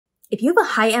If you have a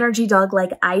high energy dog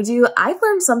like I do, I've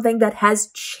learned something that has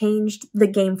changed the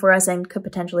game for us and could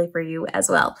potentially for you as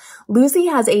well. Lucy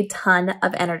has a ton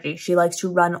of energy. She likes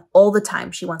to run all the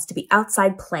time. She wants to be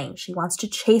outside playing. She wants to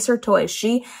chase her toys.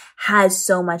 She has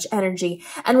so much energy.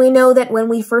 And we know that when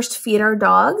we first feed our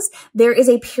dogs, there is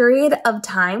a period of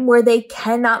time where they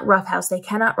cannot roughhouse, they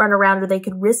cannot run around, or they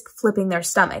could risk flipping their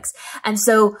stomachs. And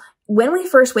so when we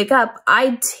first wake up,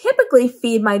 I typically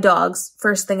feed my dogs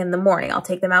first thing in the morning. I'll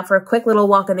take them out for a quick little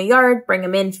walk in the yard, bring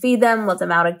them in, feed them, let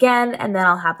them out again, and then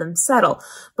I'll have them settle.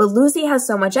 But Lucy has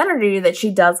so much energy that she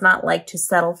does not like to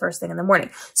settle first thing in the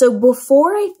morning. So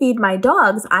before I feed my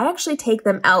dogs, I actually take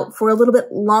them out for a little bit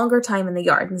longer time in the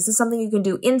yard. And this is something you can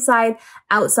do inside,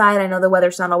 outside. I know the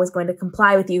weather's not always going to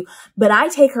comply with you, but I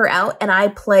take her out and I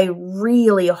play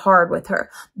really hard with her.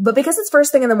 But because it's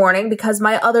first thing in the morning, because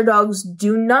my other dogs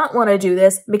do not want to do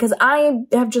this, because I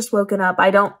have just woken up, I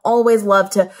don't always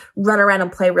love to run around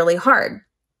and play really hard.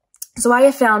 So I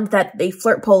have found that the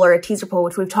flirt pole or a teaser pole,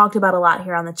 which we've talked about a lot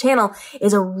here on the channel,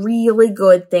 is a really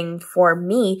good thing for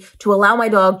me to allow my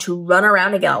dog to run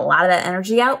around and get a lot of that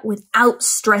energy out without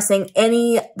stressing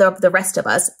the rest of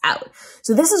us out.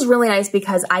 So this is really nice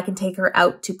because I can take her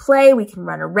out to play. We can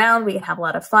run around. We can have a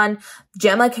lot of fun.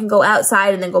 Gemma can go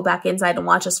outside and then go back inside and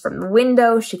watch us from the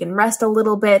window. She can rest a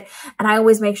little bit. And I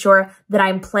always make sure that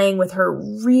I'm playing with her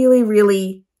really,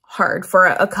 really hard for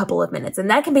a couple of minutes. And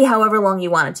that can be however long you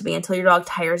want it to be until your dog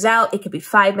tires out. It could be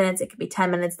 5 minutes. It could be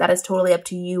 10 minutes. That is totally up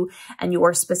to you and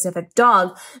your specific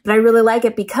dog. But I really like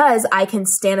it because I can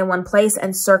stand in one place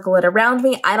and circle it around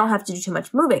me. I don't have to do too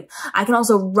much moving. I can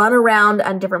also run around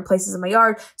on different places in my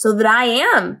yard so that I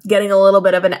am getting a little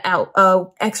bit of an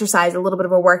exercise, a little bit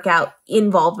of a workout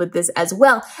involved with this as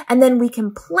well. And then we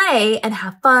can play and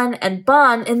have fun and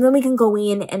bond, and then we can go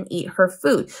in and eat her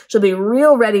food. She'll be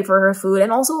real ready for her food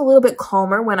and also a little bit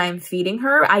calmer when I'm feeding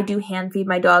her. I do hand feed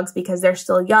my dogs because they're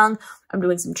still young. I'm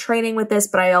doing some training with this,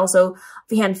 but I also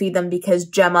hand feed them because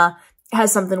Gemma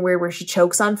has something weird where she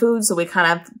chokes on food. So we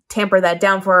kind of tamper that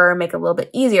down for her and make it a little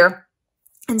bit easier.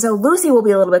 And so Lucy will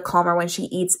be a little bit calmer when she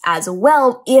eats as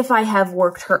well if I have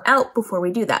worked her out before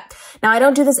we do that. Now, I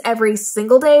don't do this every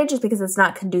single day just because it's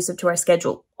not conducive to our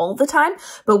schedule all the time,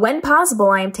 but when possible,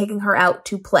 I am taking her out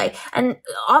to play. And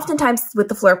oftentimes it's with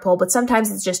the flirt pole, but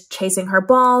sometimes it's just chasing her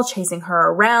ball, chasing her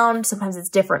around. Sometimes it's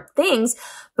different things,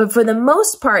 but for the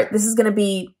most part, this is going to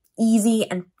be easy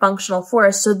and functional for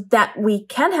us so that we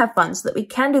can have fun, so that we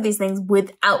can do these things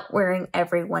without wearing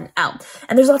everyone out.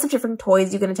 And there's lots of different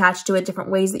toys you can attach to it, different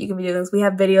ways that you can be doing this. We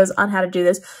have videos on how to do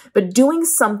this, but doing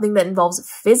something that involves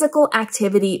physical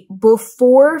activity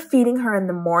before feeding her in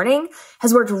the morning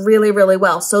has worked really, really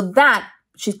well, so that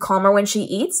she's calmer when she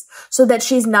eats, so that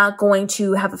she's not going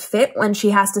to have a fit when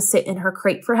she has to sit in her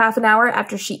crate for half an hour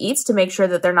after she eats to make sure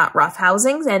that they're not rough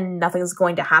housings and nothing's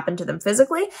going to happen to them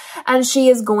physically. And she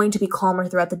is going to be calmer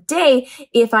throughout the day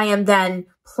if I am then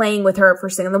playing with her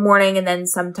first thing in the morning and then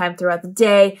sometime throughout the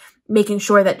day, making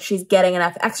sure that she's getting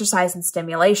enough exercise and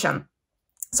stimulation.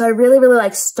 So I really, really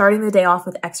like starting the day off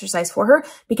with exercise for her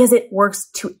because it works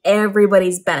to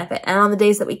everybody's benefit. And on the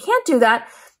days that we can't do that,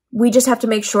 we just have to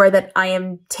make sure that I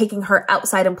am taking her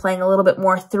outside and playing a little bit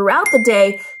more throughout the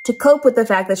day to cope with the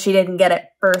fact that she didn't get it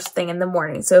first thing in the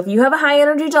morning. So if you have a high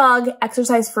energy dog,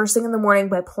 exercise first thing in the morning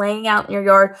by playing out in your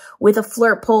yard with a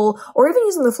flirt pole, or even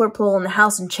using the flirt pole in the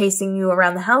house and chasing you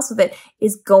around the house with it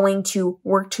is going to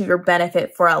work to your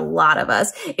benefit for a lot of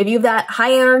us. If you have that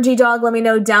high energy dog, let me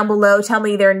know down below. Tell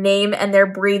me their name and their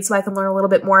breed so I can learn a little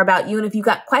bit more about you. And if you've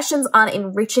got questions on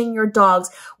enriching your dogs,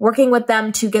 working with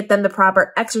them to get them the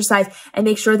proper exercise and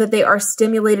make sure that they are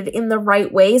stimulated in the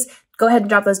right ways, go ahead and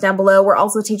drop those down below. We're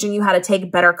also teaching you how to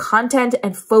take better content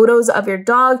and photos of your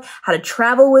dog, how to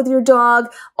travel with your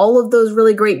dog, all of those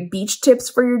really great beach tips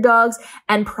for your dogs,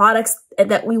 and products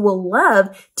that we will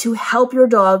love to help your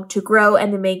dog to grow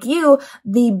and to make you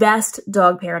the best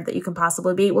dog parent that you can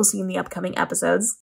possibly be. We'll see you in the upcoming episodes.